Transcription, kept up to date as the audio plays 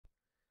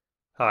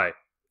Hi,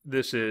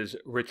 this is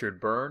Richard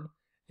Byrne.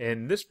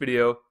 In this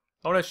video,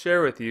 I want to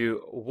share with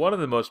you one of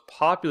the most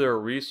popular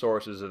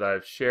resources that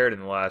I've shared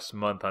in the last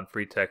month on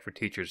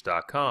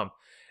freetechforteachers.com,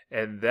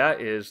 and that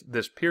is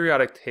this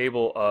periodic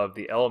table of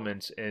the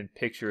elements in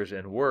pictures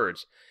and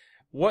words.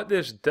 What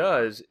this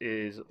does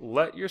is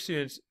let your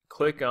students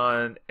click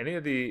on any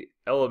of the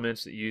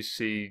elements that you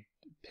see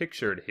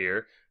pictured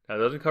here. Now, it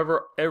doesn't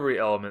cover every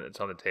element that's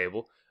on the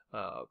table,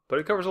 but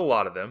it covers a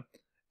lot of them.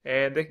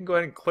 And they can go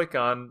ahead and click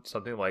on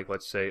something like,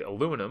 let's say,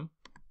 aluminum,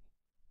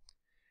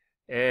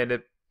 and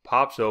it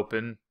pops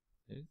open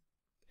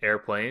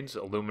airplanes,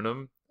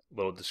 aluminum, a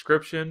little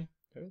description,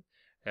 and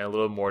a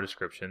little more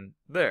description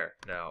there.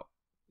 Now,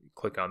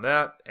 click on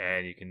that,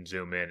 and you can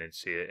zoom in and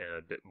see it in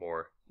a bit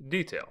more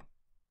detail.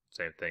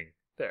 Same thing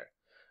there.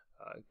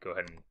 Go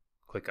ahead and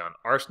click on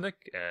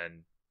arsenic,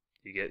 and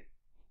you get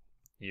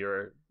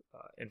your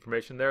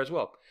information there as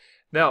well.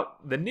 Now,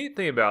 the neat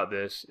thing about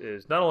this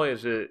is not only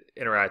is it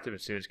interactive and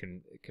students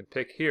can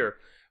pick here,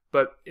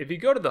 but if you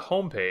go to the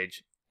home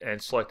page and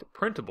select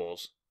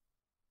printables,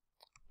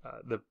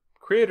 the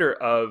creator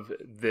of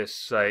this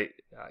site,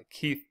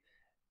 Keith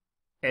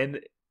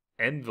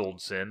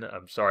Enveldsen,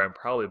 I'm sorry, I'm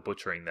probably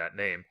butchering that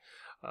name,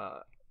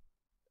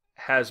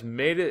 has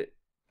made it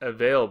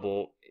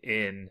available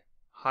in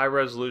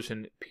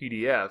high-resolution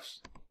PDFs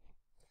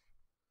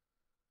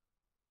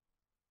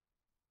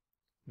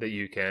that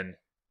you can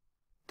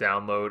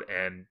download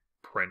and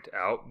print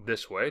out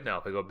this way. Now,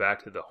 if I go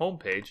back to the home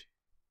page,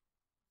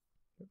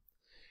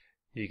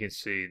 you can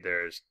see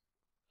there's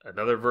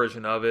another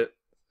version of it,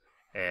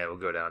 and we'll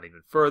go down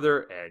even further,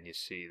 and you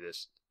see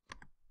this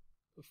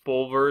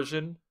full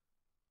version,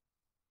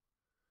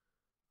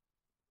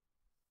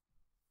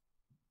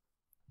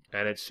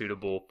 and it's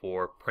suitable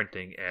for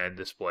printing and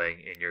displaying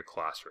in your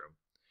classroom.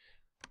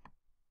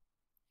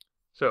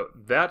 So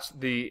that's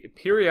the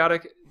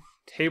periodic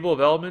table of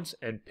elements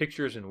and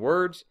pictures and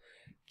words.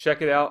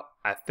 Check it out.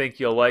 I think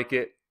you'll like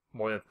it.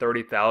 More than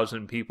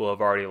 30,000 people have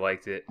already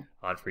liked it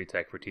on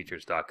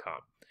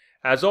freetechforteachers.com.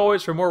 As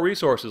always, for more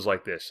resources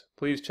like this,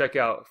 please check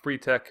out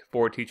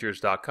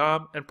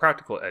freetechforteachers.com and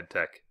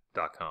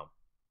practicaledtech.com.